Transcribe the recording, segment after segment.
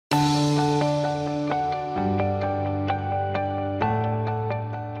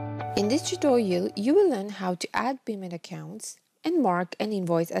this tutorial, you will learn how to add payment accounts and mark an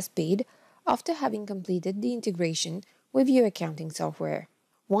invoice as paid after having completed the integration with your accounting software.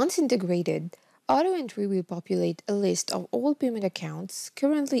 Once integrated, AutoEntry will populate a list of all payment accounts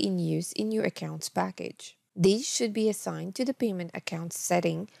currently in use in your accounts package. These should be assigned to the payment accounts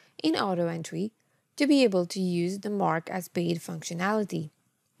setting in AutoEntry to be able to use the Mark as Paid functionality.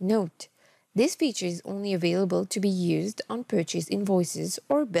 Note: this feature is only available to be used on purchase invoices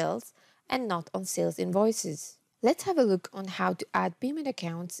or bills and not on sales invoices. Let's have a look on how to add payment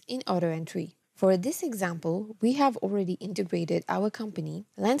accounts in AutoEntry. For this example, we have already integrated our company,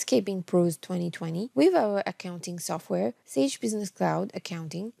 Landscaping Pros 2020, with our accounting software, Sage Business Cloud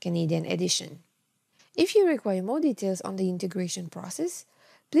Accounting Canadian Edition. If you require more details on the integration process,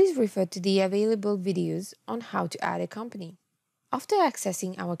 please refer to the available videos on how to add a company. After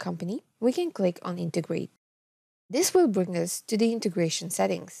accessing our company, we can click on Integrate. This will bring us to the integration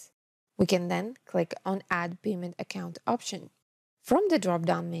settings. We can then click on Add Payment Account option. From the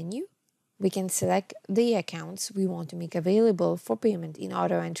drop-down menu, we can select the accounts we want to make available for payment in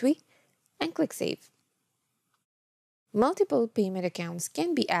AutoEntry and click Save. Multiple payment accounts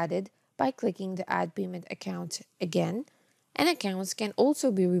can be added by clicking the Add Payment Account again, and accounts can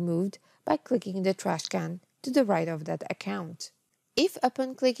also be removed by clicking the trash can to the right of that account. If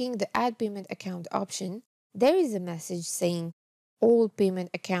upon clicking the Add Payment Account option, there is a message saying all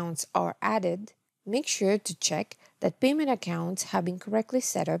payment accounts are added, make sure to check that payment accounts have been correctly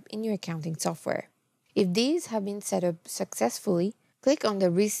set up in your accounting software. If these have been set up successfully, click on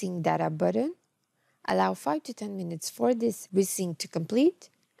the Resync Data button, allow 5 to 10 minutes for this resync to complete,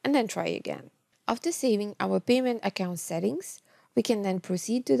 and then try again. After saving our payment account settings, we can then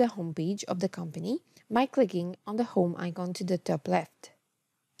proceed to the home page of the company by clicking on the home icon to the top left.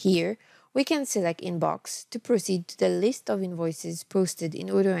 Here, we can select Inbox to proceed to the list of invoices posted in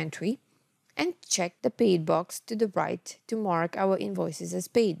AutoEntry and check the Paid box to the right to mark our invoices as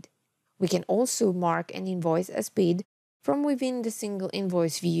paid. We can also mark an invoice as paid from within the single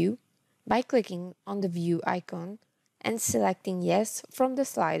invoice view by clicking on the View icon and selecting Yes from the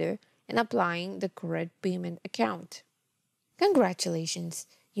slider and applying the correct payment account. Congratulations!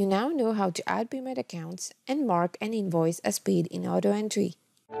 You now know how to add payment accounts and mark an invoice as paid in AutoEntry.